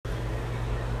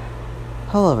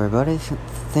Hello, everybody.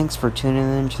 Thanks for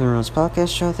tuning in to the Rose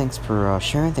Podcast Show. Thanks for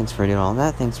sharing. Thanks for doing all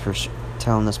that. Thanks for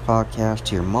telling this podcast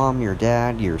to your mom, your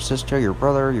dad, your sister, your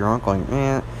brother, your uncle, your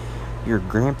aunt, your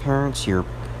grandparents, your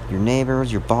neighbors,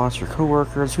 your boss, your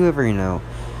coworkers, whoever you know.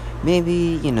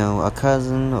 Maybe a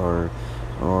cousin or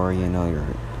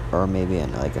maybe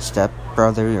like a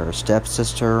stepbrother or a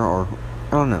stepsister, or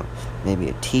I don't know, maybe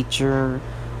a teacher,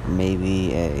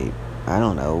 maybe I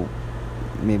don't know.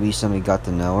 Maybe somebody got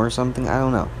to know or something. I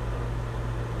don't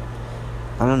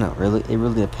know. Really, it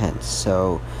really depends.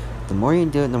 So, the more you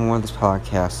do it, the more this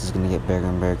podcast is gonna get bigger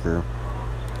and bigger.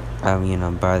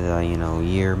 By the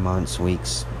year, months,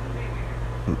 weeks,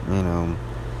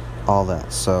 all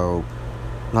that. So,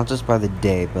 not just by the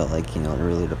day, but it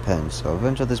really depends. So,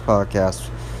 eventually, this podcast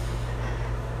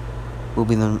will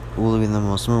be the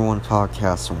most number one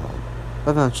podcast in the world.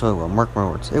 Eventually, it will. Mark my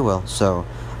words, it will. So,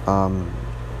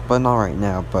 but not right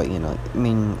now. But I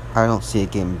don't see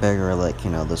it getting bigger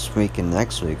this week and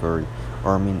next week or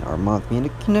month. You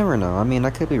never know. I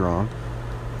could be wrong,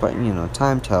 but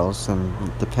time tells, and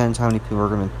it depends how many people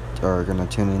are gonna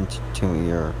tune in to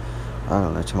your,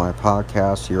 to my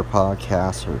podcast, your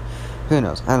podcast, or who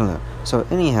knows. I don't know. So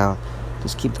anyhow,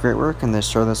 just keep the great work and then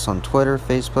share this on Twitter,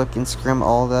 Facebook, Instagram,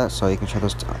 all that. So you can share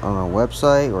this on our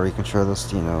website, or you can share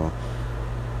this you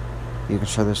can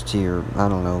share this to your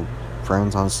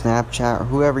friends on Snapchat or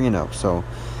whoever you know. So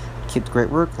keep the great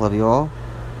work. Love you all.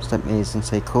 Stay amazing,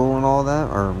 stay cool, and all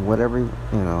that, or whatever.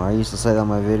 I used to say that on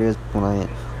my videos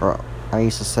I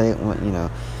used to say it when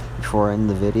before I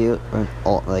end the video, my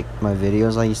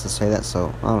videos. I used to say that.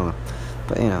 So I don't know,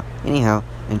 but anyhow,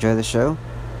 enjoy the show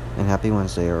and happy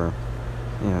Wednesday, or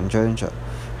enjoy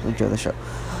the show.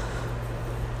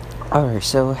 Alright,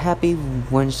 so happy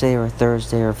Wednesday or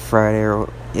Thursday or Friday, or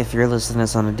if you're listening to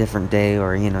this on a different day,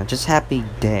 or just happy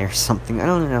day or something. I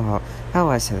don't know how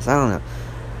I say this. I don't know.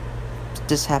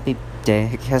 Just happy day,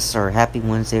 I guess, or happy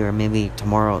Wednesday, or maybe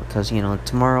tomorrow, because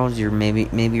tomorrow's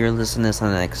maybe you're listening to this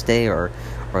on the next day, or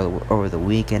over the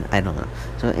weekend. I don't know.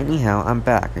 So anyhow, I'm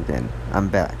back again. I'm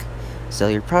back. So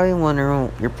you're probably wondering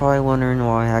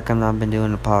why how come I've been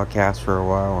doing the podcast for a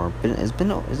while, or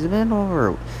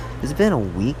it's been a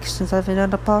week since I've been on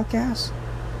the podcast.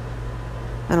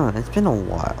 I don't know. It's been a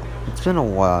while. It's been a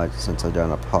while since I've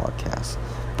done a podcast,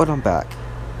 but I'm back.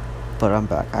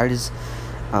 I just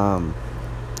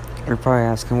you're probably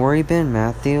asking, where you been,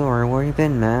 Matthew, or where you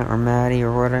been, Matt, or Maddie,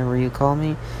 or whatever you call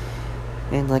me.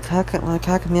 And how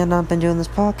come you not been doing this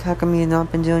podcast? How come you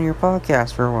not been doing your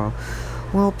podcast for a while?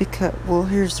 Well,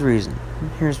 here's the reason.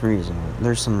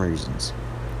 There's some reasons.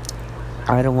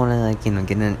 I don't want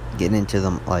to get into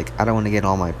them. I don't want to get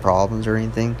all my problems or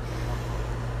anything.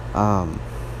 How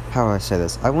do I say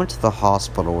this? I went to the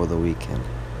hospital over the weekend,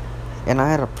 and I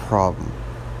had a problem.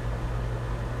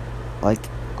 How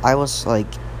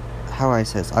do I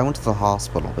say this? I went to the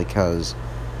hospital because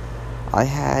I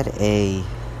had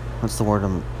what's the word?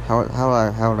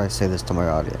 How would I say this to my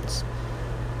audience?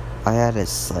 I had a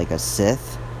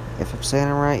cyst, if I'm saying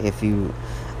it right. I don't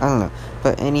know.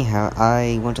 But anyhow,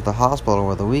 I went to the hospital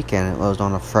over the weekend. It was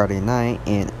on a Friday night,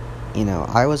 and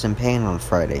I was in pain on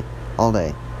Friday all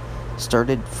day.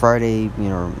 Started Friday,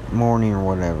 morning or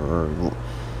whatever, or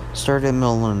started in the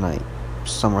middle of the night,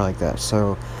 somewhere like that.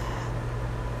 So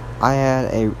I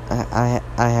had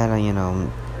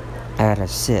a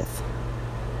cyst.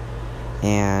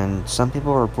 And some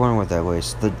people were born with that way.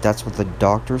 So that's what the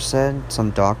doctor said. Some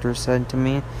doctor said to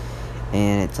me.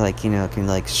 And it's can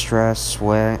stress,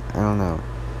 sweat. I don't know.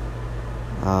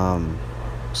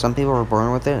 Some people are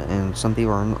born with it, and some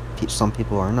people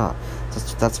are not.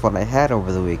 That's what I had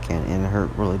over the weekend, and it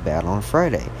hurt really bad on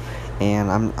Friday.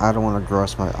 And I don't want to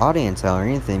gross my audience out or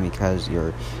anything, because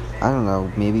I don't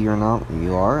know, maybe you're not,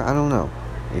 you are, I don't know.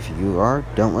 If you are,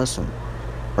 don't listen.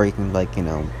 Or you can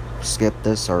skip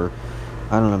this, or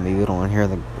I don't know, maybe you don't want to hear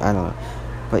I don't know.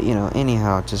 But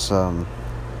anyhow, just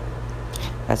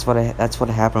that's what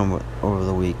happened over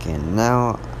the weekend.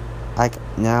 Now I'm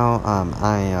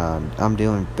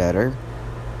doing better.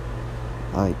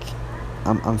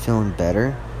 I'm feeling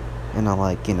better, and I'm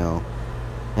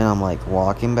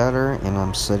walking better, and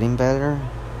I'm sitting better.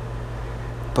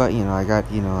 But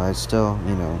I still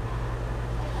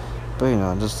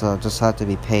but just have to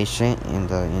be patient, and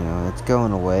it's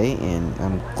going away, and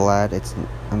I'm glad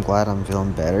I'm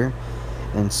feeling better.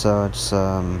 And so it's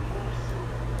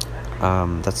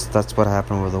that's what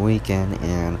happened over the weekend,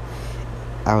 and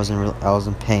I was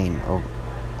in pain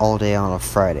all day on a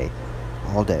Friday,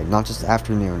 all day, not just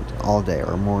afternoon, all day,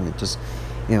 or morning, just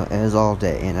it was all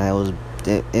day, and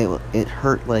it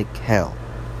hurt like hell.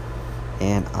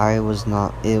 and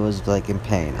it was like in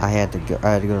pain. I had to go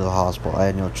to the hospital. I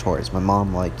had no choice. My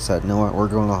mom like said, no, we're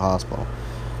going to the hospital.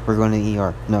 We're going to the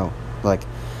ER. No, like,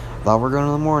 thought we're going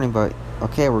in the morning, but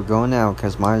okay, we're going now,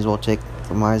 because might as well take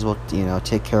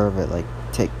care of it, like,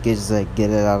 get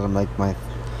it out of, like, my,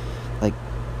 like,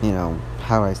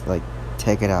 how I, like,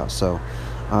 take it out. So,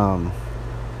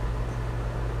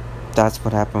 that's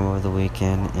what happened over the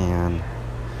weekend, and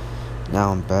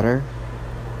now I'm better,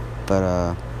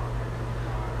 but,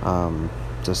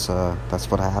 that's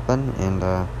what happened,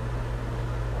 and,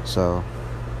 so,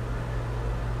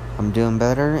 I'm doing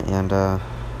better, and,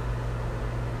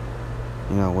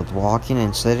 with walking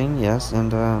and sitting, yes,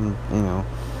 and,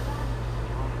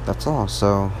 that's all.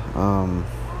 So, I'm,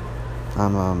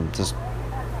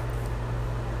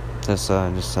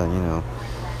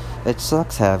 it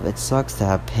sucks to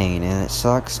have pain, and it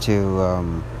sucks to,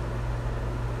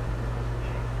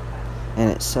 and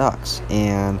it sucks,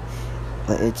 and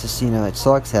it's just, it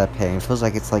sucks to have pain. It feels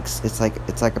like it's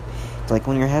like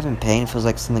when you're having pain, it feels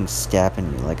like something's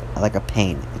stabbing you, like a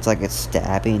pain. It's like it's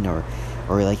stabbing, or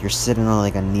like you're sitting on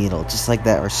like a needle, just like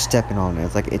that, or stepping on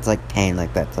it. It's like pain,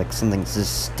 like that. It's like something's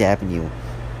just stabbing you,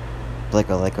 like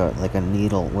a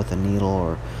needle with a needle,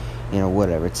 or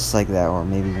whatever. It's just like that, or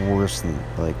maybe worse than,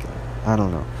 like, I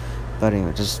don't know. But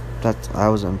anyway, just I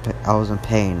was in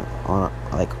pain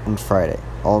on Friday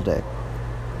all day.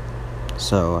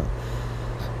 So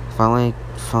finally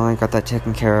got that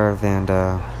taken care of, and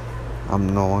I'm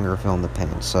no longer feeling the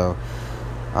pain. So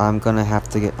I'm gonna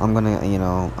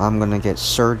get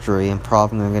surgery. I'm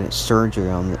probably gonna get surgery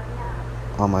on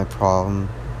my problem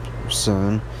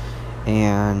soon.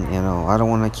 And I don't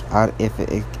want to. If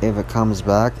it comes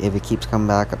back, if it keeps coming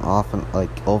back and often, like,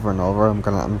 over and over, I'm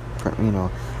gonna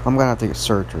have to get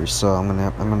surgery. So I'm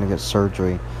gonna get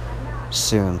surgery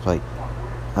soon. Like,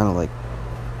 I don't know, like.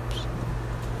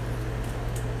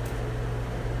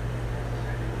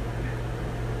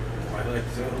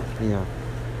 Yeah.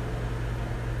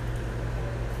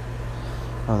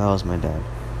 Oh, that was my dad.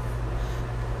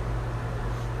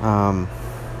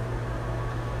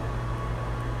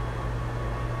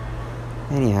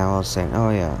 Anyhow, I was saying, oh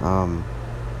yeah,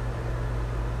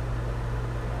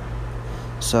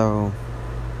 so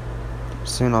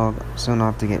soon I'll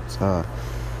have to get,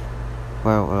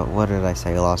 well, what did I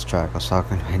say? I lost track. I was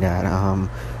talking to my dad.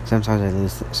 Sometimes I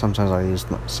lose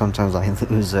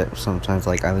it. Sometimes,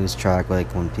 like, I lose track,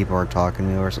 like, when people are talking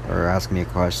to me, or asking me a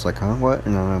question, like, huh, what?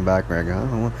 And then I'm back, like, huh,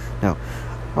 what? No.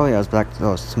 Oh yeah, I was back.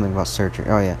 Oh, something about surgery.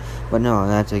 Oh yeah, but no,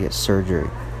 I have to get surgery.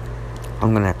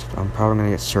 I'm probably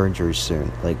gonna get surgery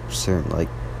soon, like,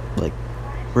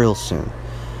 real soon.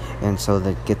 And so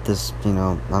to get this,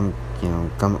 I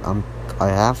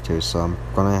have to. So I'm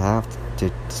gonna have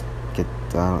to get.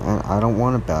 I don't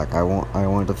want it back. I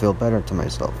want it to feel better to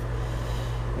myself.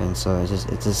 And so it's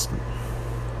just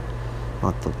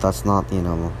that's not,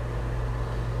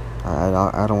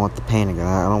 I don't want the pain again.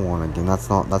 I don't want it again. That's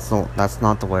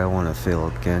not the way I want to feel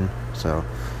again. So,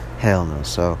 hell no.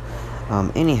 So,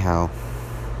 anyhow,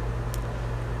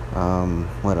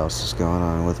 what else is going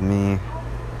on with me?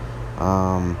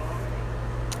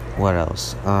 What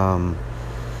else?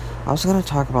 I was gonna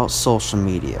talk about social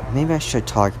media. Maybe I should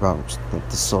talk about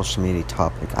the social media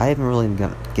topic. I haven't really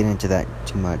gonna get into that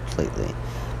too much lately,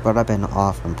 but I've been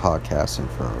off from podcasting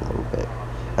for a little bit.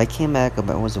 I came back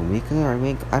about, was it a week ago or a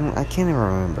week? I can't even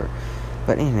remember.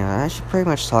 But anyway, I should pretty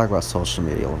much talk about social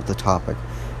media with the topic,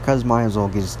 because might as well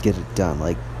just get it done.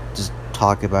 Like, just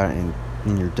talk about it,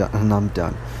 and you're done, and I'm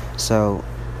done. So,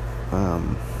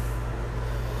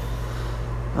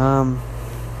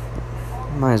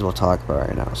 might as well talk about it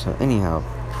right now. So anyhow,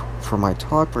 for my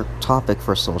topic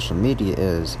for social media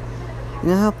is,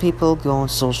 how people go on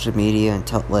social media and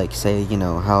say,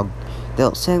 how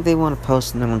they'll say they want to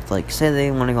post, and then, like, say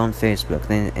they want to go on Facebook,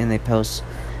 and they post,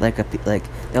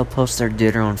 they'll post their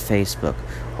dinner on Facebook,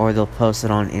 or they'll post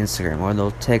it on Instagram, or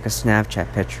they'll take a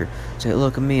Snapchat picture, say,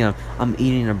 look at me, I'm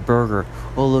eating a burger,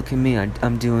 oh, look at me,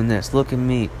 I'm doing this, look at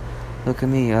me, I'm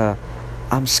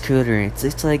scootering.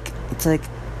 It's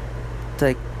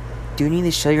like, do you need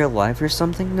to show your life or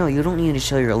something? No, you don't need to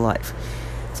show your life.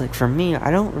 It's like, for me,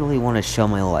 I don't really want to show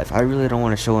my life. I really don't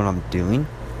want to show what I'm doing.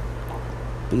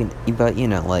 But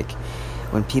like,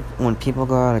 when people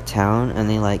go out of town, and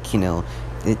they, like,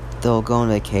 they'll go on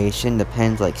vacation,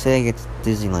 depends, like, say it's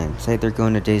Disneyland. Say they're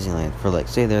going to Disneyland for, like,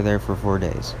 say they're there for 4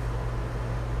 days.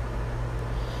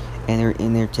 And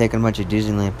they're taking a bunch of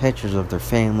Disneyland pictures of their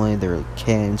family, their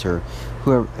kids, or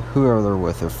whoever they're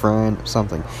with, their friend,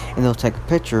 something. And they'll take a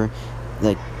picture,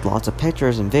 like, lots of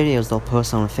pictures and videos they'll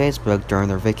post on Facebook during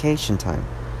their vacation time.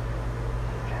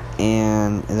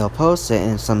 and they'll post it,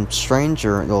 and some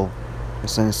stranger they'll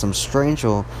send some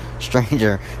stranger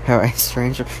how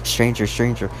stranger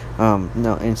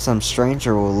no and some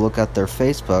stranger will look at their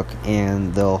Facebook,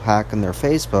 and they'll hack in their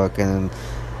Facebook, and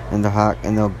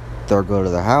they'll go to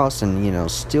their house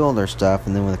and steal their stuff,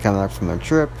 and then when they come back from their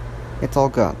trip, it's all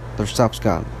gone. Their stuff's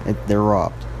gone. They're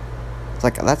robbed. It's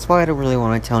like, that's why I don't really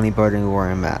want to tell anybody where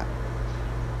I'm at.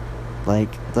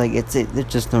 There's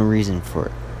just no reason for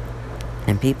it.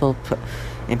 And people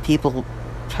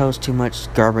post too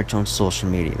much garbage on social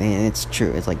media. And it's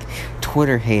true. It's like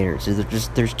Twitter haters.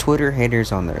 There's Twitter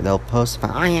haters on there. They'll post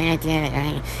about, oh yeah, I did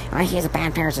it. He's a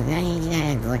bad person.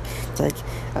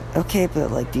 Okay,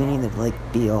 but do you need to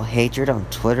be all hatred on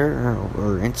Twitter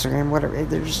or Instagram, whatever?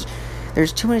 There's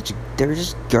too much. There's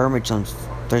just garbage on.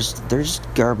 There's just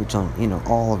garbage on.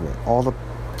 All of it.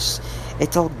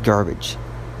 It's all garbage.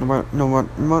 No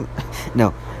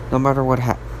matter what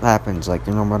happens,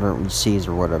 no matter what you see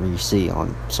or whatever you see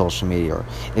on social media, or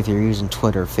if you're using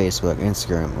Twitter, Facebook,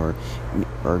 Instagram,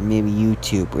 or maybe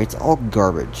YouTube, it's all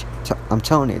garbage. I'm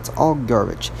telling you, it's all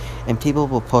garbage. And people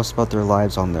will post about their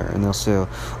lives on there, and they'll say,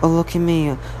 oh, look at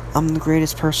me, I'm the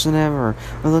greatest person ever,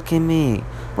 or look at me,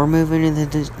 we're moving in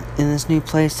this new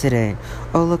place today,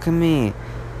 oh, look at me,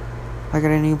 I got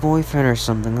a new boyfriend or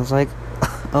something. It's like,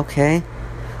 okay.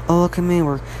 Oh, look at me,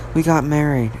 we got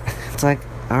married. It's like,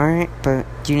 alright, but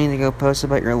do you need to go post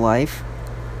about your life?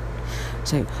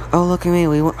 It's like, oh, look at me,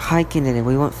 we went hiking today.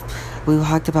 We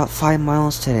hiked about 5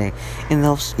 miles today. And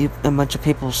a bunch of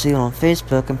people see it on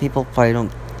Facebook, and people probably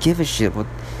don't give a shit what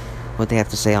they have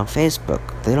to say on Facebook.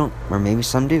 They don't, or maybe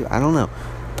some do, I don't know.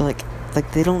 But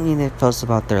they don't need to post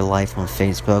about their life on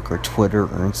Facebook or Twitter or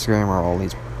Instagram or all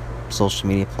these social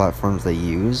media platforms they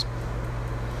use.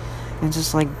 And it's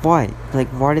just why?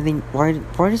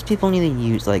 Why does people need to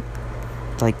use, why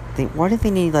do they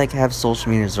need, have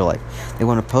social media as their life? They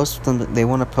want to post them, they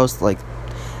want to post,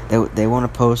 they want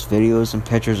to post videos and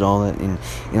pictures, all that, and,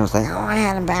 it's like, oh, I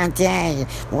had a bad day,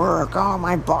 work, oh,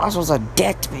 my boss was a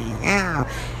dick to me, yeah,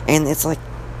 and it's like,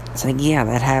 yeah,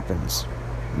 that happens.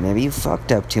 Maybe you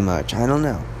fucked up too much, I don't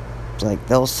know.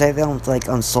 They'll say them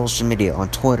on social media,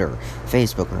 on Twitter,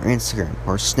 Facebook, or Instagram,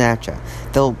 or Snapchat.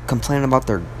 They'll complain about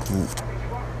their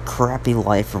crappy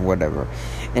life or whatever.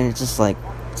 And it's just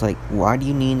why do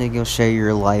you need to go share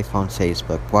your life on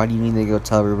Facebook? Why do you need to go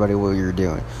tell everybody what you're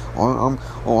doing? I'm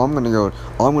gonna go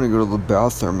to the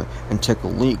bathroom and take a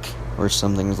leak or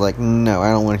something. It's like, no, I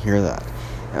don't want to hear that.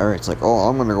 Or it's like, oh,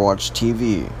 I'm gonna go watch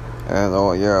TV, and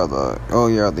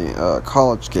the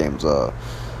college games.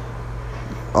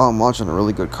 Oh, I'm watching a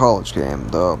really good college game.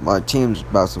 My team's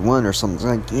about to win or something. It's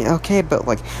like, yeah, okay, but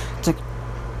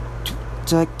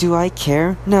do I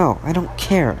care? No, I don't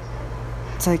care.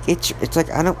 I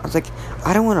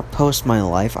don't want to post my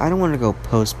life. I don't want to go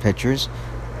post pictures.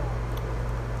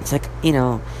 It's it's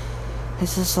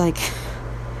just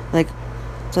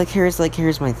here's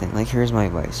my thing. Here's my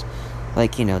advice.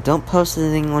 Don't post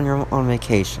anything on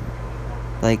vacation.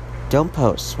 Don't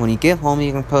post. When you get home,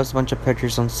 you can post a bunch of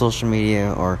pictures on social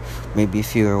media, or maybe a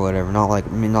few or whatever. Not a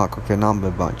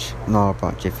bunch. Not a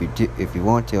bunch. If you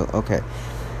want to, okay.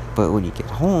 But when you get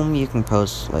home, you can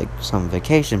post some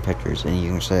vacation pictures, and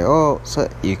you can say, oh,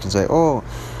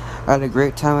 I had a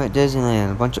great time at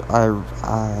Disneyland.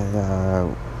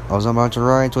 I was on a bunch of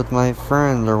rides with my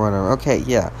friends or whatever. Okay,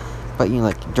 yeah. But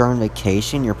during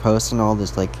vacation, you're posting all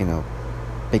this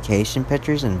vacation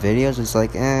pictures and videos. It's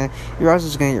your ass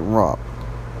is gonna get robbed,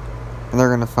 and they're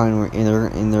gonna find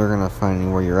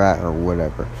where you're at or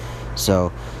whatever.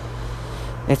 So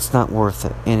it's not worth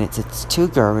it, and it's too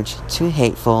garbage, too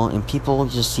hateful, and people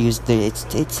just use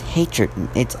it's hatred.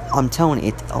 I'm telling you,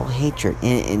 it's all hatred,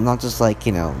 and not just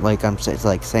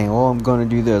it's saying, oh, I'm gonna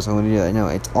do this, I'm gonna do that. No,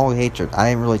 it's all hatred. I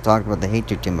haven't really talked about the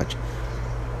hatred too much.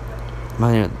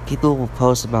 People will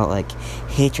post about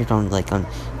hatred on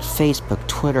Facebook,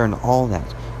 Twitter, and all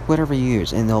that, whatever you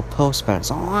use, and they'll post about it.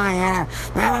 So, I'm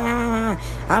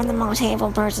the most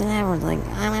hateful person ever.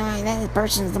 That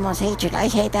person's the most hatred. I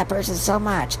hate that person so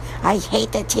much. I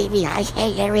hate the TV. I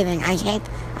hate everything. I hate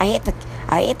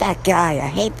that guy. I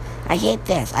hate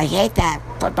this. I hate that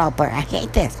football player. I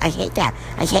hate this. I hate that.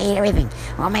 I hate everything.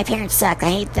 Oh, my parents suck.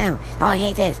 I hate them. Oh, I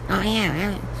hate this. Oh,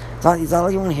 yeah. Is that all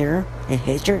you want to hear?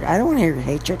 Hatred? I don't want to hear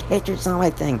hatred. Hatred's not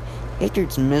my thing.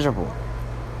 Hatred's miserable.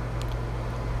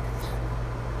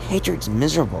 Hatred's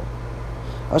miserable.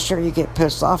 Oh, sure, you get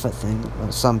pissed off at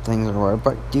some things or whatever,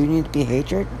 but do you need to be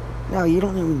hatred? No, you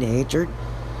don't need hatred.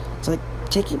 It's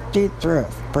take a deep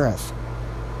breath.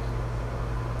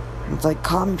 It's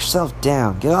calm yourself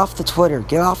down. Get off the Twitter.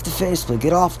 Get off the Facebook.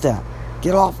 Get off that.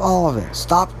 Get off all of it.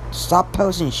 Stop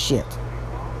posting shit.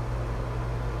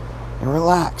 and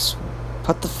relax.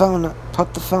 Put the phone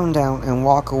down and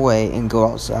walk away and go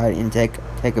outside and take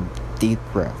a deep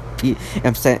breath. If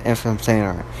I'm saying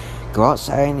alright, go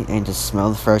outside and just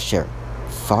smell the fresh air.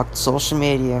 Fuck social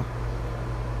media.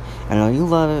 I know you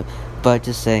love it, but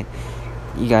just say,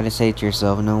 you gotta say to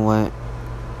yourself, you know what?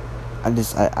 I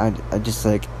just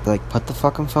like put the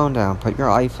fucking phone down, put your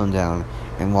iPhone down,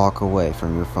 and walk away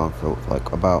from your phone for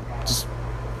like about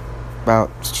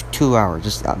 2 hours.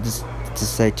 Just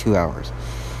say 2 hours.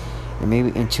 And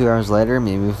maybe in 2 hours later,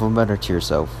 maybe you feel better to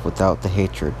yourself without the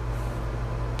hatred.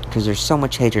 Because there's so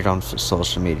much hatred on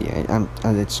social media, and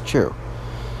it's true.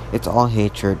 It's all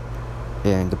hatred,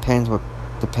 and depends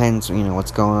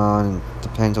what's going on, and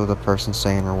depends what the person's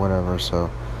saying or whatever. So,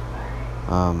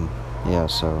 yeah.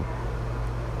 So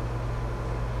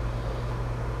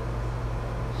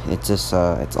it's just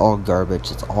it's all garbage.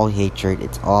 It's all hatred.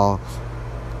 It's all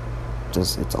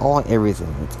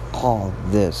everything. It's all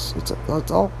this. It's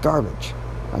all garbage.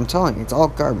 I'm telling you, it's all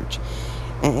garbage.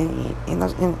 And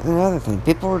another thing,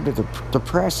 people are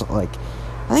depressed. Like,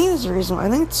 I think that's the reason. I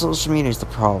think social media is the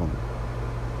problem.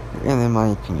 In my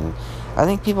opinion, I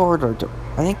think people are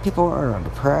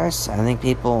depressed. I think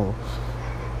people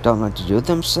don't know what to do with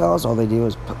themselves. All they do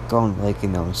is go on like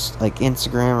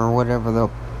Instagram or whatever.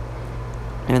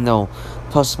 They'll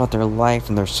post about their life,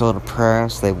 and they're so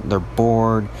depressed. They're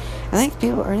bored. I think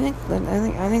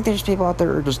there's people out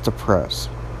there who are just depressed,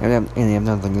 and they have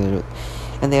nothing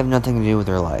to do with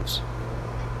their lives.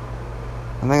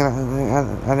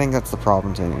 I think that's the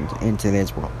problem in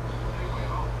today's world.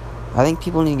 I think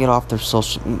people need to get off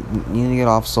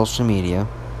social media.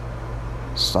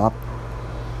 Stop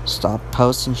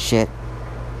posting shit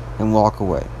and walk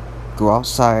away. Go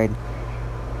outside,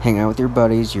 hang out with your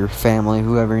buddies, your family,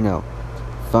 whoever you know.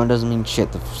 Phone doesn't mean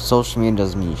shit. The social media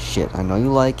doesn't mean shit. I know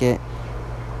you like it,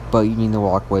 but you need to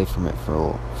walk away from it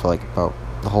for like about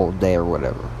the whole day or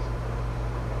whatever.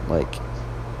 Like,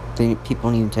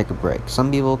 people need to take a break.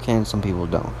 Some people can, some people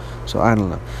don't. So I don't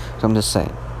know. So I'm just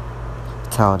saying,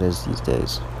 that's how it is these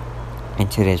days, in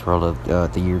today's world of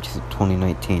the year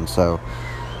 2019. So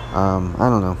I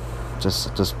don't know.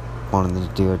 Just wanted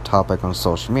to do a topic on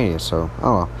social media. So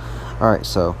all right.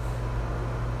 So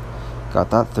got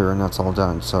that through, and that's all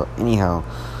done. So anyhow,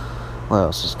 what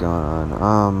else is going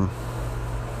on?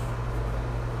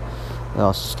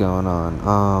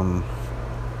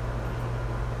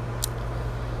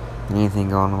 Anything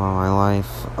going on in my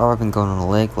life? Oh, I've been going on a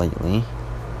lake lately.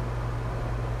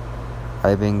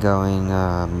 I've been going,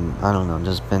 I don't know.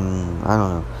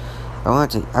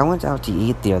 I went out to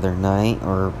eat the other night,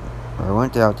 or I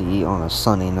went out to eat on a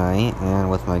Sunday night,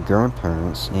 and with my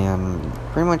grandparents, and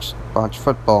pretty much watch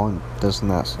football and this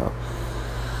and that. So,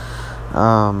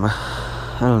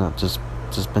 I don't know. Just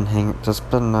been hanging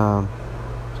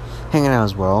out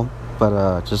as well. But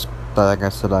like I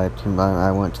said, I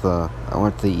went to the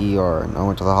ER, and I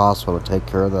went to the hospital to take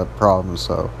care of that problem.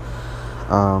 So,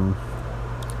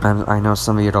 I know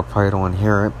some of you probably don't want to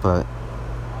hear it, but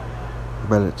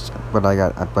I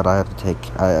have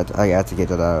to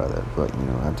get it out of there. But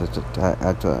I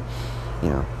had to,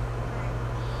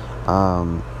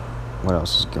 what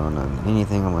else is going on?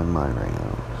 Anything on my mind right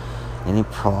now? Any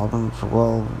problems?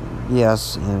 Well,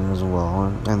 yes, and as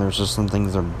well. And there's just some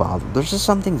things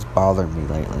bothering me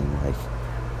lately in life.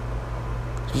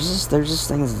 There's just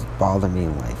things that bother me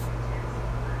in life.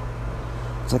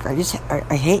 It's like I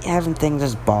hate having things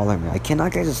just bother me. I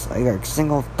cannot get just like a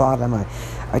single thought on my.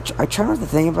 I try not to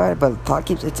think about it, but the thought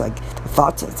keeps. It's like the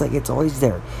thoughts. It's like it's always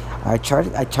there. I try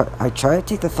to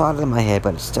take the thought out of my head,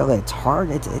 but it's hard.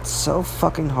 It's so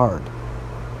fucking hard.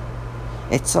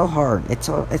 It's so hard. It's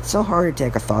so hard to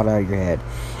take a thought out of your head.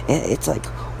 It's like,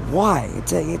 why?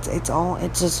 It's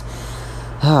just.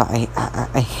 I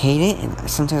hate it, and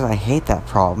sometimes I hate that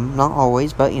problem. Not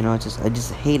always, but I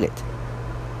just hate it.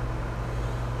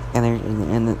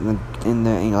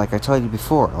 And like I told you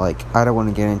before, like I don't want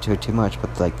to get into it too much,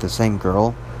 but like the same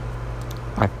girl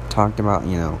I talked about,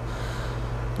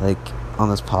 like on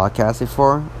this podcast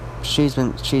before,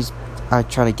 I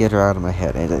try to get her out of my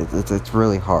head. It's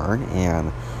really hard,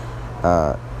 and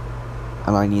I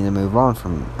need to move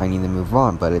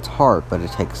on. But it's hard. But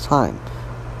it takes time.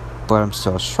 But I'm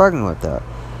still struggling with that.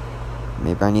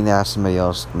 Maybe I need to ask somebody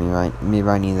else. Maybe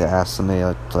I need to ask somebody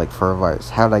else, like, for advice.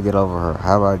 How would I get over her?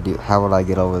 How would I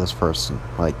get over this person?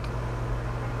 Like,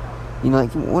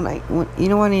 like what I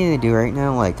need to do right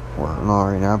now? Like, well, not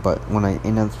right now, but when I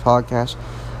end this podcast.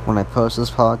 When I post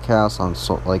this podcast on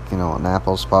on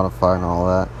Apple, Spotify, and all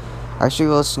that, I should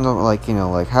listen to like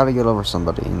how to get over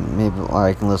somebody, and maybe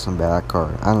I can listen back,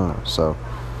 or I don't know. So,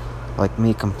 like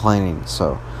me complaining.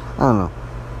 So, I don't know.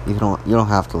 You don't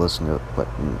have to listen to it, but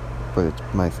it's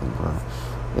my thing, bro.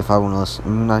 If I want to listen, I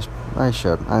mean, I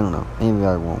should. I don't know. Maybe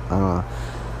I won't. I don't know.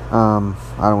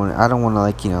 I don't want to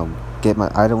like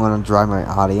I don't want to drive my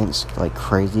audience like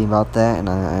crazy about that, and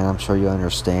I'm sure you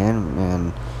understand.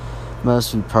 And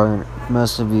most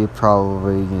of you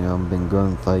probably been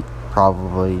going like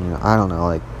probably I don't know,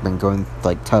 like been going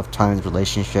like tough times,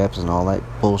 relationships, and all that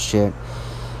bullshit.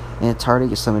 And it's hard to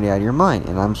get somebody out of your mind.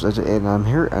 And I'm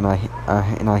here, and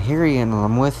I hear you, and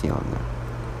I'm with you on that.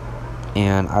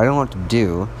 And I don't know what to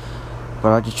do,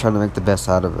 but I just try to make the best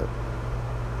out of it.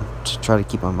 To try to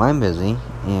keep my mind busy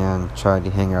and try to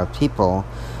hang out with people,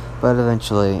 but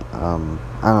eventually, I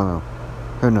don't know,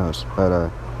 who knows?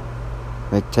 But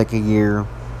take a year,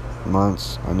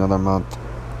 months, another month,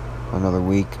 another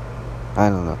week. I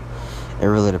don't know. It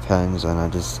really depends, and I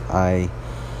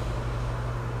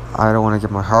don't want to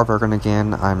get my heart broken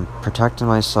again. I'm protecting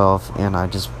myself, and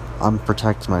I'm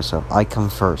protecting myself. I come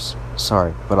first.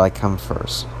 Sorry, but I come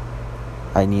first.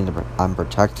 I'm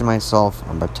protecting myself.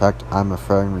 I'm afraid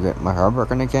I'm gonna get my heart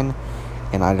broken again,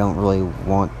 and I don't really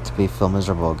want to feel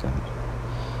miserable again.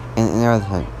 And the other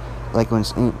thing, like when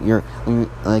you're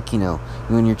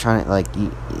trying to like you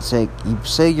say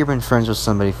you've been friends with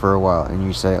somebody for a while, and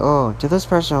you say, oh, did this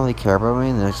person really care about me?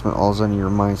 And the next minute, all of a sudden your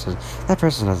mind says, that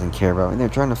person doesn't care about me. They're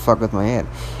trying to fuck with my head,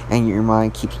 and your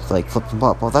mind keeps like flipping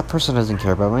flop. Well, that person doesn't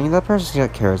care about me. That person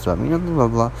cares about me. Blah blah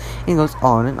blah. And it goes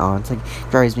on and on. It's like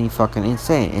drives me fucking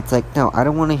insane. It's like, no, I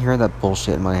don't want to hear that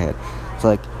bullshit in my head. It's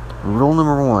like rule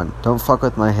number 1: don't fuck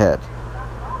with my head.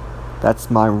 That's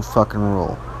my fucking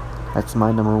rule. That's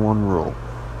my number 1 rule.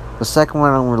 The second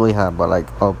one I don't really have, but like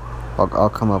I'll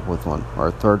come up with one, or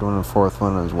a third one, and fourth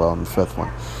one as well, and the fifth one.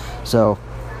 So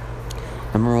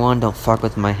number 1, don't fuck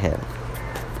with my head.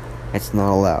 It's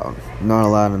not allowed. Not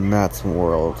allowed in Matt's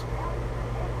world.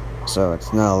 So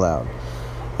it's not allowed.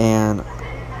 And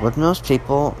with most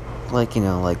people, like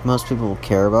most people will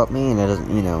care about me, and it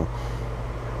doesn't,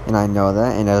 and I know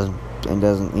that, and it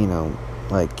doesn't,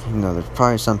 there's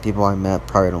probably some people I met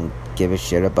probably don't give a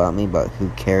shit about me, but who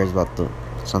cares about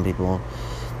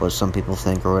what some people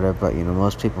think or whatever. But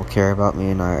most people care about me,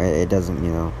 and it doesn't,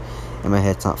 in my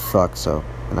head it's not fucked. So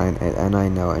and I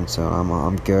know, and so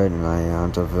I'm good, and I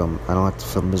don't have to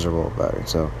feel miserable about it.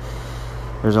 So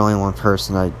there's only one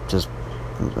person I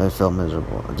feel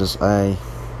miserable.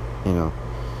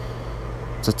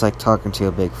 It's like talking to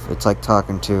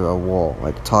a wall,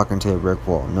 like talking to a brick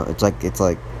wall. No, it's like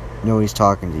nobody's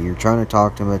talking to you. You're trying to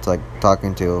talk to them. It's like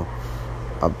talking to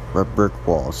a brick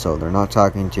wall. So they're not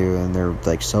talking to you, and they're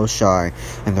like so shy,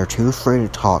 and they're too afraid to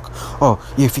talk. Oh,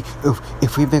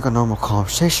 if we make a normal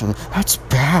conversation, that's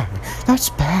bad.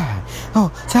 That's bad.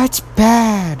 Oh, that's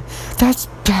bad. That's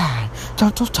bad.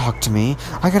 Don't talk to me.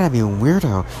 I gotta be a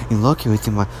weirdo and look you I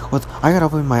gotta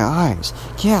open my eyes.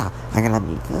 Yeah, I gotta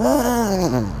be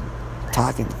good.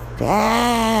 Talking's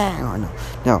bad. Oh,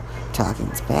 no,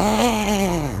 talking's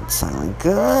bad. Silent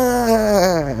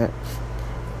good.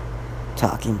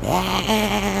 Talking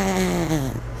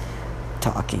bad.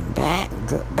 Talking bad.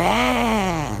 Good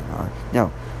bad. Or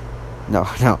no,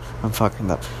 I'm fucking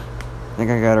up. I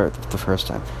think I got it right the first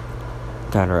time.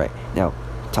 Got it right. No,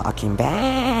 talking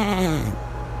bad.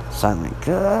 Silent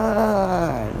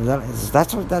good.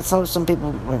 That's how some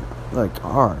people like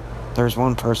are. There's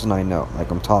one person I know,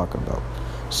 like I'm talking about.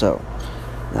 So,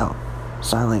 no,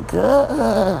 silent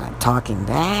good. Talking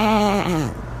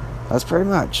bad. That's pretty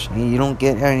much. You don't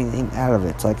get anything out of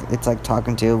it. It's like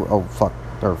talking to a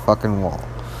fucking wall.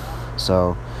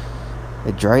 So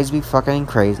it drives me fucking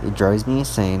crazy. It drives me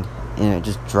insane, and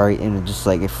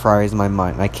it fries my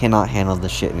mind. I cannot handle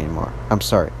this shit anymore. I'm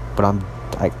sorry, but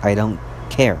I don't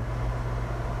care.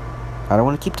 I don't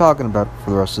want to keep talking about it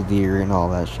for the rest of the year and all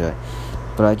that shit.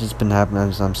 But I just been having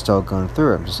as I'm still going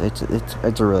through it.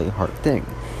 It's a really hard thing,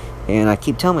 and I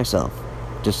keep telling myself,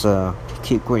 just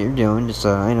keep what you're doing.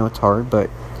 I know it's hard, but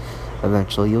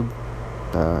eventually you'll,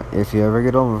 if you ever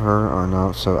get over her or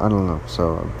not. So I don't know.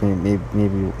 So maybe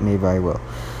I will.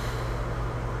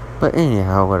 But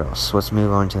anyhow, what else? Let's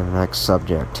move on to the next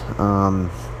subject.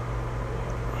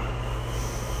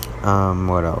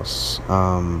 What else?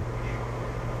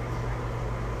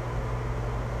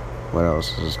 What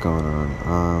else is going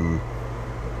on?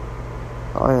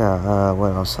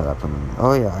 What else happened?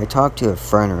 Oh yeah, I talked to a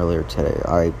friend earlier today.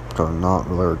 Or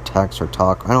text or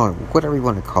talk. I don't know, whatever you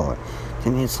want to call it. To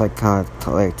me, it's like kind of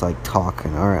it's like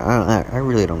talking. Alright, I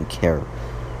really don't care.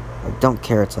 I don't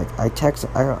care. It's like I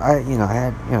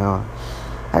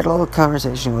had a little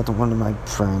conversation with one of my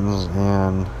friends,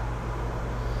 and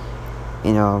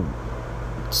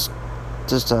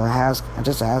just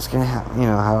asking how,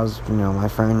 how's, my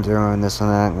friend doing, this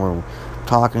and that, and we're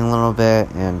talking a little bit,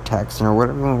 and texting, or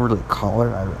whatever you want to really call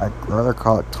it. I'd rather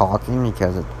call it talking,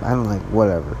 because I'm like,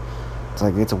 whatever. It's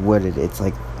like, it's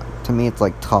like, to me, it's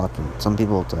like talking. Some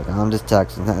people, it's like, I'm just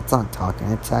texting. It's not talking,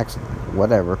 it's texting,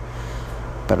 whatever.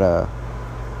 But,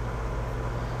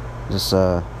 just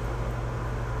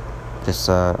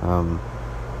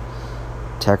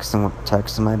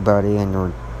texting my buddy, and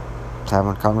we're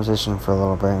having a conversation for a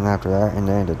little bit, and after that, it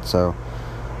ended. So,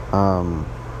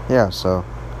 yeah, so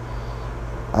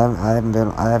I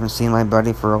haven't seen my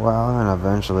buddy for a while, and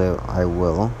eventually I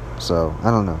will. So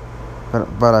I don't know,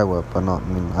 but I will. But not. I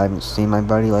mean, I haven't seen my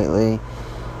buddy lately,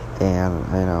 and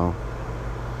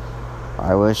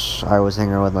I wish I was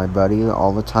hanging out with my buddy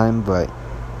all the time, but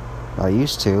I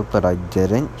used to, but I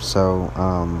didn't. So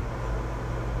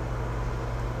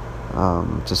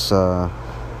just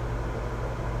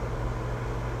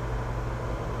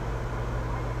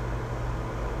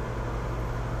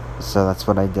So that's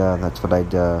what I did.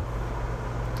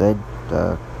 Did.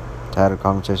 Had a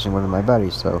conversation with my buddy.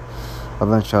 So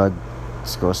eventually I'd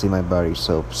just go see my buddy.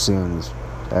 So soon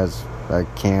as I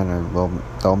can, and we'll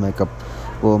make a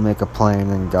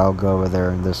plan, and I'll go over there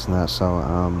and this and that. So I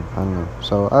don't know.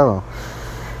 So I will.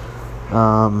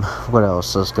 What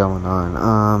else is going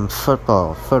on?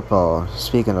 Football.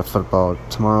 Speaking of football,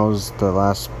 tomorrow's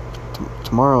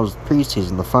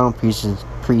preseason, the final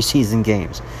preseason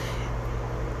games.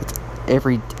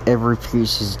 Every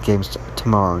preseason game's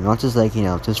tomorrow, not just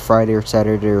just Friday or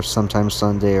Saturday or sometimes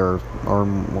Sunday or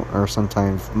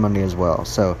sometimes Monday as well.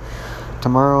 So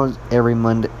tomorrow's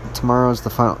the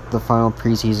final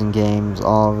preseason games,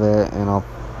 all of it, and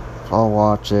I'll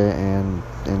watch it, and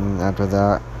after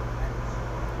that,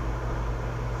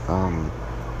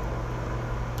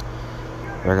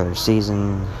 regular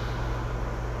season,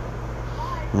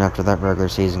 and after that regular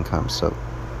season comes. So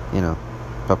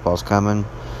football's coming.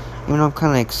 I'm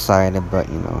kind of excited, but,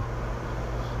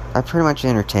 I pretty much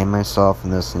entertain myself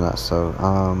and this and that. So,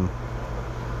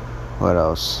 what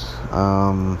else?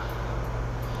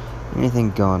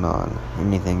 Anything going on?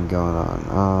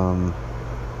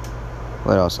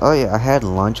 What else? Oh, yeah, I had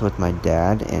lunch with my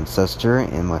dad and sister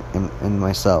and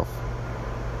myself.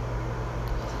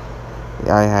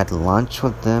 I had lunch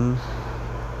with them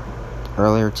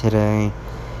earlier today.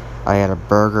 I had a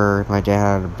burger. My dad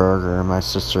had a burger, and my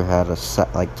sister had a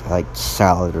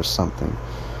salad or something,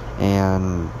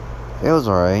 and it was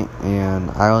alright. And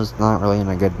I was not really in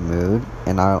a good mood,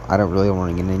 and I don't really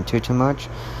want to get into it too much.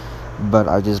 But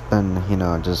I've just been, I don't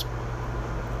know.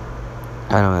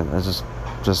 I don't know.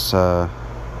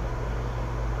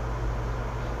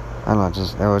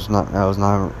 I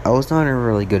was not in a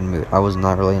really good mood. I was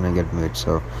not really in a good mood,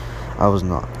 so. I was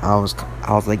not. I was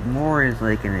like more in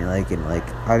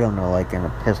I don't know, like in a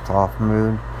pissed off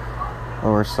mood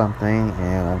or something,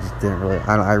 and I just didn't really.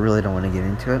 I really don't want to get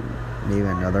into it. Maybe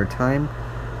another time,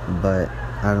 but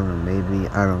I don't know. Maybe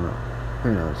I don't know.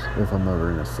 Who knows if I'm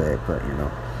ever gonna say it? But I don't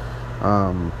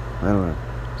know.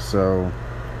 So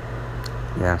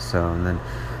yeah. So and then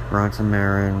run some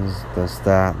errands. This,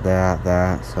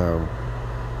 that. So.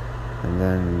 And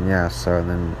then,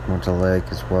 went to the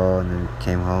lake as well, and then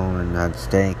came home and had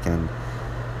steak and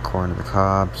corn on the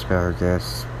cob,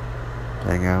 asparagus,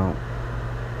 hang out.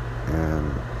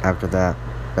 And after that,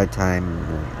 bedtime,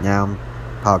 now,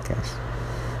 podcast.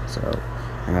 So,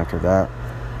 and after that,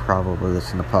 probably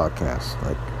listen to podcasts,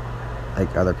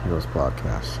 like other people's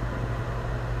podcasts.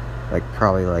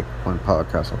 Probably one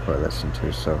podcast I'll probably listen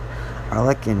to. So, I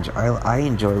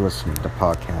enjoy listening to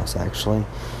podcasts, actually.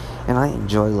 And I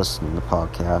enjoy listening to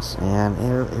podcasts, and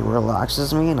it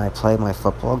relaxes me, and I play my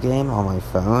football game on my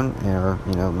phone, or,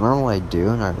 normally I do,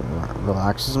 and it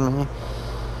relaxes me,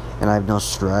 and I have no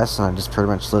stress, and I just pretty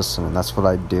much listen, and that's what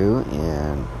I do,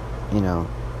 and,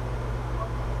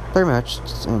 pretty much,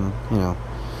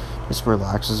 just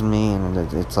relaxes me, and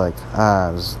it's like,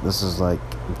 this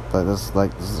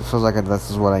feels like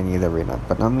this is what I need every night.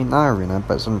 But I mean, not every night,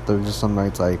 but there's just some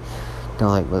nights I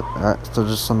don't so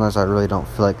just sometimes I really don't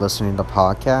feel like listening to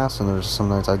podcasts, and there's some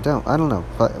nights I don't. I don't know,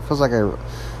 but it feels like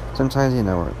sometimes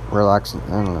relaxing.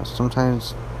 I don't know.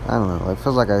 Sometimes I don't know. It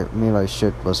feels like maybe I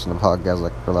should listen to podcasts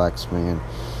relax me and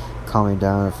calm me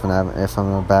down if I'm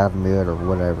in a bad mood or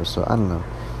whatever. So I don't know,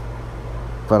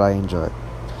 but I enjoy it.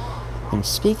 And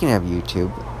speaking of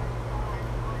YouTube,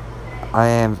 I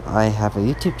have a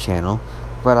YouTube channel,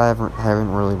 but I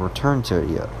haven't really returned to it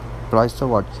yet. But I still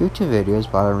watch YouTube videos,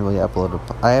 but I haven't really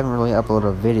uploaded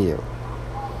a video.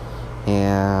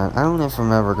 And I don't know if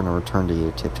I'm ever gonna return to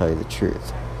YouTube, to tell you the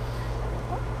truth.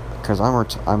 Because I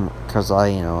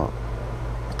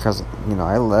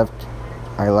left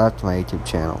I left my YouTube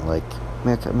channel. Like,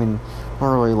 I mean,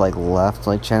 not really like left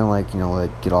like channel, like, you know,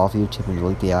 like get off YouTube and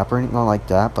delete the app or anything, not like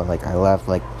that. But like I left,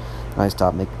 like, and I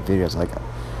stopped making videos. Like,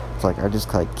 it's like I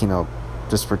just like, you know,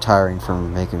 just retiring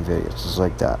from making videos, just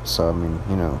like that. So I mean,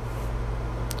 you know,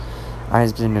 I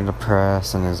just been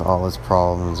depressed and there's all these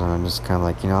problems, and I'm just kind of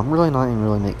like, you know, I'm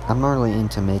not really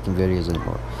into making videos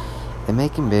anymore. And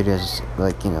making videos,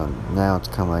 like, you know, now it's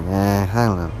kind of like, I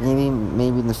don't know.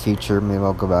 Maybe in the future, maybe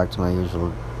I'll go back to my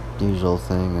usual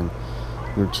thing and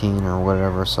routine or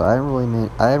whatever. So I haven't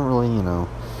really, you know,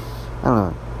 I don't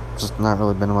know, just not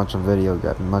really been much of a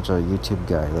YouTube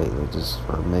guy lately, just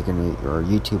or making it, or a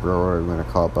YouTuber or whatever you want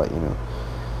to call it. But you know,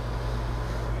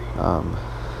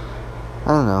 I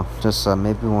don't know. Just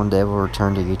maybe one day we'll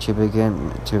return to YouTube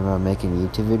again, to making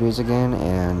YouTube videos again,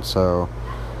 and so.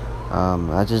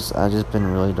 I just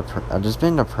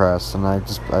been depressed, and I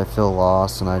feel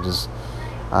lost, and I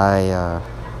I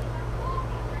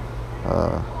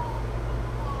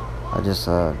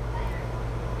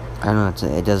don't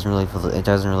know. It doesn't really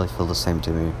feel the same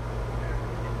to me.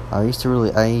 I used to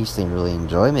really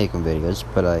enjoy making videos,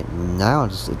 but now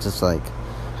it's just like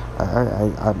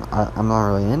I'm not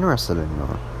really interested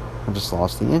anymore. I just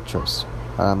lost the interest.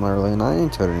 I'm really not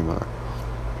into it anymore.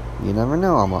 You never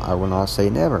know. I will not say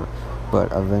never,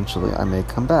 but eventually I may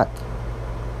come back.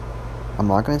 I'm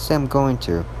not gonna say I'm going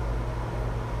to,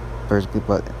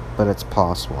 but it's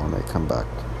possible I may come back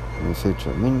in the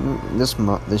future. I mean,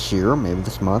 this year, maybe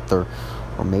this month, or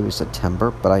maybe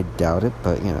September, but I doubt it.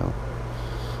 But you know,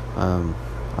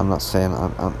 I'm not saying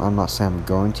I'm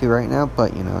going to right now,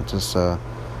 but you know,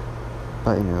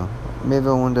 but you know, maybe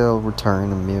one day I'll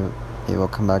return, and maybe I'll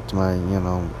come back to my, you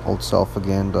know, old self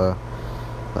again,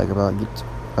 like about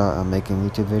making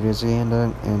YouTube videos again,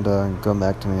 and go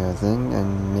back to my thing,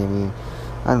 and maybe,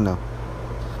 I don't know.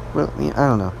 Well, I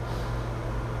don't know.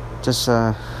 Just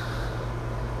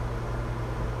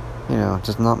you know,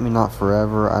 just not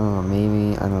forever. I don't know.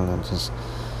 Maybe, I don't know. Just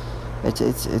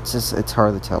it's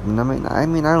hard to tell. I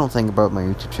mean, I don't think about my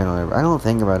YouTube channel. I don't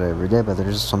think about it every day, but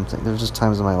there's just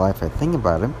times in my life I think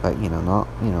about it, but you know, not,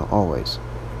 you know, always.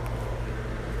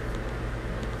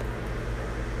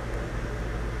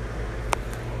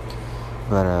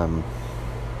 But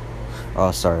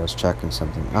oh, sorry, I was checking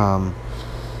something.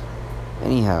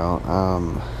 Anyhow,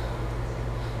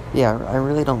 yeah, I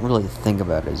really don't really think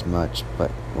about it as much,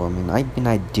 but, well, I mean,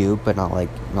 I do, but not like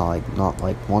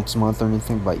once a month or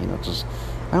anything, but, you know, just,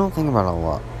 I don't think about it a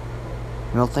lot.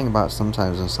 I don't think about it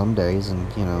sometimes, and some days, and,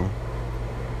 you know,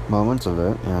 moments of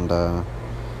it, and, I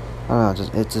don't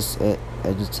know, it just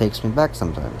takes me back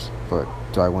sometimes. But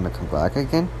do I want to come back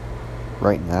again?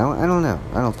 Right now? I don't know.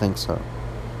 I don't think so.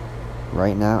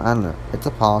 Right now? I don't know. It's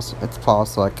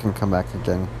possible I can come back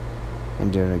again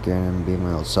and do it again and be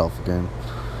my old self again.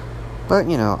 But,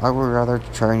 you know, I would rather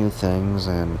try new things,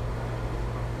 and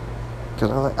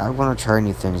because I want to try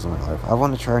new things in my life. I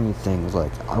want to try new things.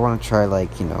 Like, I want to try,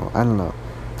 like, you know, I don't know.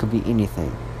 It could be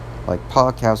anything. Like,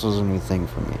 podcast was a new thing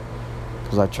for me.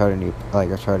 Because I tried a new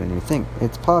thing.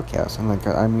 It's podcast. I'm like,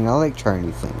 I mean, I like trying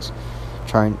new things.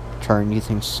 Trying new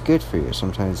things is good for you.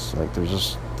 Sometimes, like, there's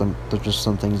just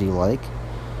some things you like.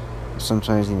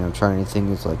 Sometimes, you know, trying new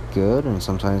things is, like, good, and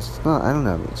sometimes it's not. I don't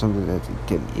know. Sometimes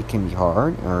it can be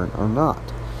hard or not.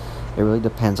 It really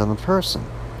depends on the person.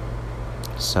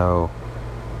 So,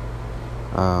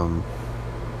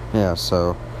 yeah,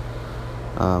 so,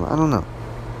 I don't know.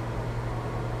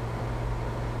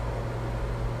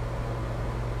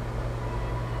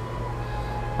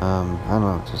 I don't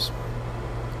know, just,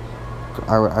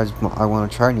 I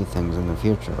want to try new things in the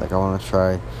future. Like, I want to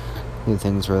try new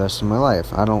things for the rest of my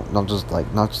life. Not just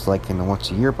like, you know, once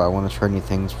a year, but I want to try new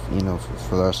things, you know,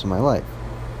 for the rest of my life.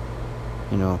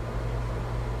 You know.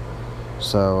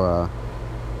 So,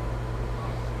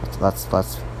 that's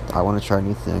I want to try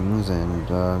new things, and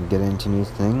get into new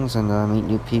things, and meet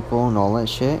new people and all that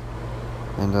shit.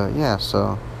 And yeah,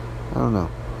 so I don't know.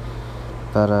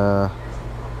 But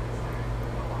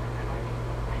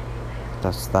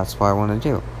that's what I want to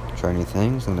do. Try new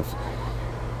things, and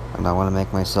I want to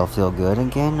make myself feel good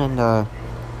again, and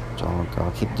so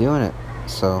I'll keep doing it.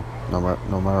 So no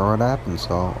matter what happens,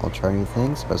 so I'll try new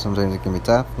things. But sometimes it can be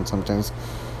tough, and sometimes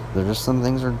there's just some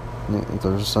things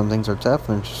are tough,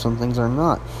 and some things are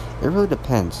not. It really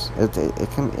depends. It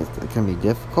can be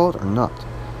difficult or not.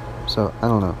 So I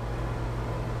don't know.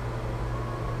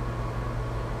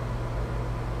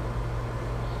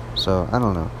 So I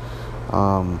don't know.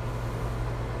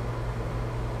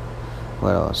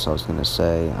 What else I was gonna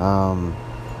say? I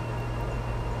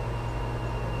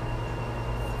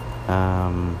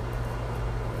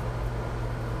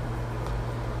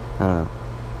don't know.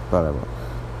 Whatever.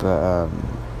 But,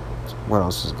 what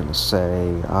else is gonna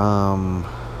say?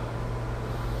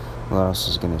 What else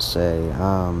is gonna say?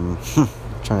 I'm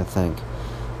trying to think.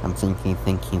 I'm thinking.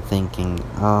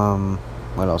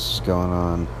 What else is going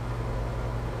on?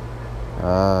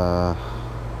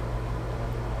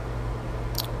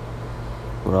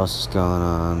 What else is going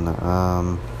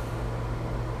on?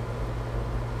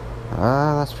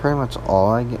 That's pretty much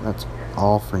all I get. That's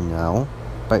all for now.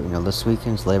 But, this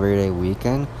weekend's Labor Day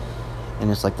weekend,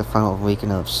 and it's like the final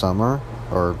weekend of summer,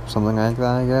 or something like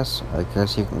that, I guess. I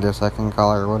guess I can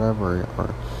call it, or whatever,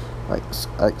 or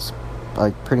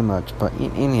like pretty much. But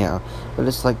anyhow, but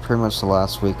it's like pretty much the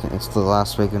last weekend. It's the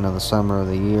last weekend of the summer of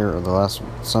the year, or the last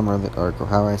summer, or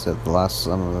how I said, the last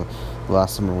summer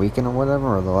weekend, or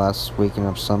whatever, or the last weekend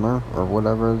of summer, or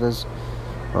whatever it is,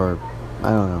 or I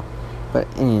don't know. But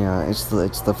anyhow, it's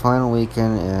the final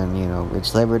weekend, and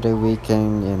it's Labor Day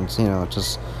weekend, and it's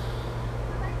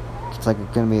like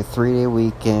gonna be a 3-day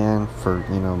weekend for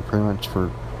pretty much for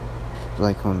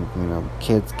like when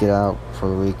kids get out for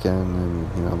the weekend, and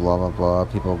blah blah blah.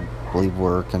 People leave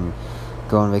work and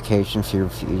go on vacation for a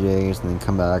few days, and then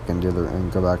come back and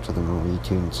go back to the normal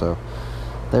routine. So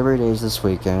Labor Day is this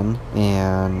weekend,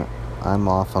 and I'm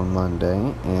off on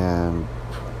Monday, and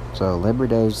so Labor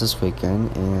Day is this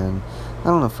weekend, and I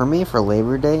don't know, for me, for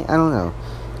Labor Day, I don't know.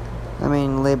 I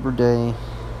mean, Labor Day,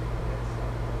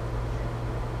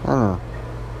 I don't know.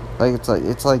 Like,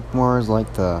 it's like more as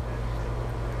like I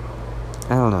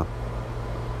don't know.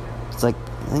 It's like,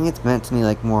 I think it's meant to me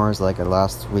like more as like a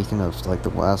last weekend of, like the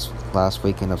last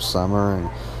weekend of summer,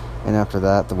 and after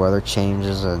that, the weather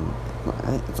changes, and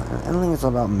I don't think it's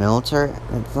about military.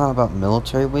 It's not about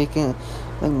military weekend.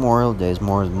 I think Memorial Day is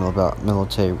more about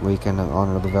military weekend and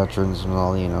honor the veterans and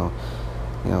all.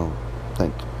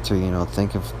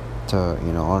 Think of to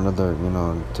honor the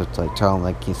to like tell them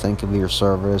like you think of your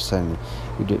service, and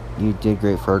you did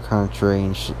great for our country,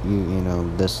 and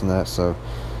this and that. So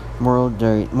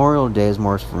Memorial Day is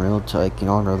more for military, like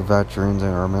honor the veterans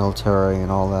and our military and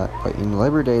all that. But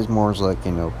Labor Day is more like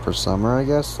for summer, I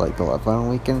guess, like the final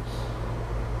weekend.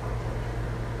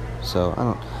 So I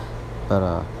don't,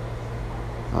 but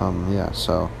yeah.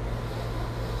 So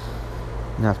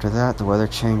and after that, the weather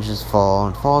changes. Fall,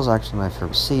 and fall is actually my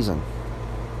favorite season.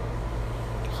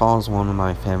 Fall is one of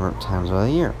my favorite times of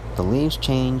the year. The leaves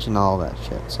change and all that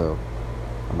shit. So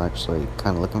I'm actually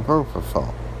kind of looking forward for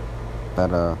fall.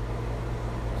 But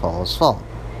fall is fall.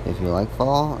 If you like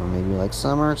fall, or maybe you like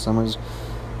summer, summer's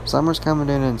coming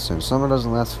to an end soon. Summer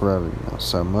doesn't last forever,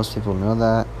 So most people know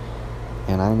that.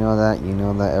 And I know that, you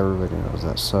know that, everybody knows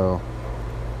that. So,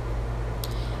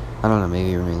 I don't know,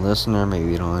 maybe you're a new listener, maybe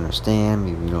you don't understand,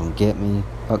 maybe you don't get me.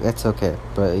 Oh, it's okay,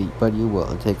 but you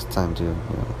will. It takes time to,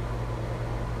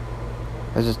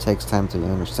 It just takes time to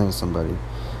understand somebody.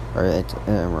 Or, I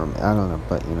don't know,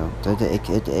 but,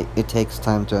 it takes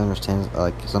time to understand,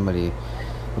 like, somebody,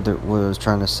 what it was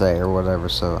trying to say, or whatever.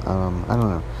 So, I don't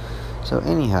know. So,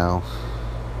 anyhow,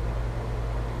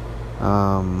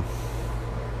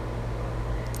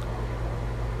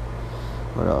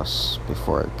 what else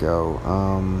before I go?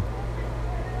 I'm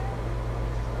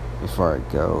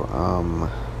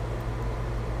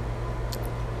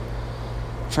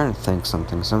trying to think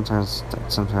something. Sometimes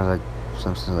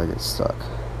I get stuck.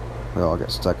 We all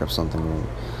get stuck of something.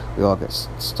 We all get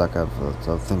stuck of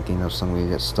thinking of something. We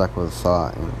get stuck with a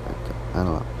thought, and I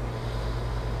don't know.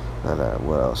 But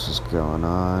what else is going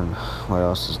on?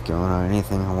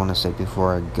 Anything I want to say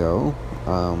before I go?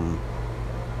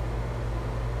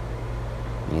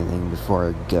 Anything before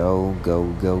I go?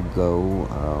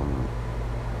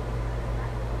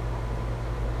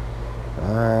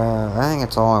 I think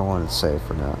that's all I wanted to say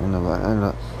for now.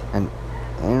 And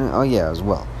oh yeah, as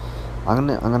well. I'm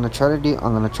gonna try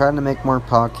to make more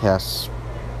podcast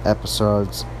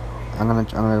episodes. I'm gonna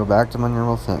go back to my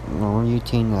normal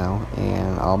routine now,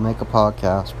 and I'll make a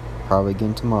podcast probably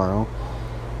again tomorrow,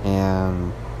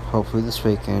 and hopefully this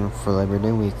weekend for Labor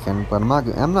Day weekend. But I'm not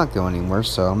going anywhere,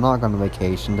 so I'm not going on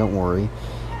vacation. Don't worry.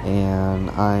 And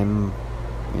I'm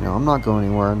not going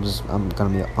anywhere. I'm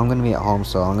gonna be at home.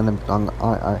 So I'm think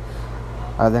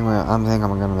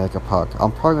I'm gonna make a podcast.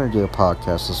 I'm probably gonna do a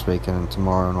podcast this weekend and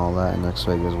tomorrow and all that, and next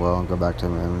week as well, and go back to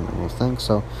my normal thing.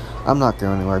 So I'm not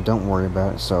going anywhere. Don't worry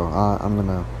about it. So I'm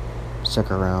gonna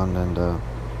stick around and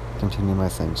continue my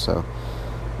thing. So.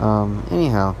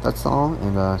 Anyhow, that's all,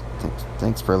 and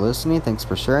thanks for listening, thanks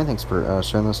for sharing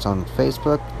sharing this on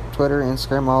Facebook, Twitter,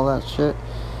 Instagram, all that shit,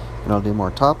 and I'll do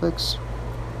more topics,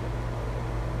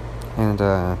 and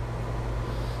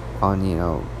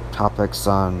on topics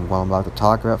on what I'm about to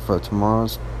talk about for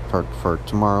tomorrow's for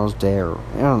tomorrow's day, or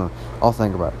I don't know. I'll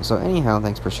think about it. So anyhow,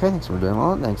 thanks for sharing. Thanks for doing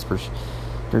all that. Thanks for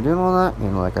doing all that.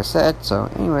 Like I said. So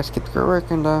anyways, keep the good work,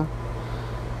 and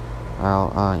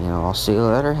I'll see you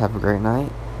later. Have a great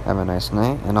night. Have a nice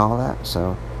night and all that.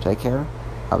 So take care.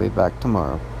 I'll be back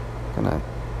tomorrow. Good night.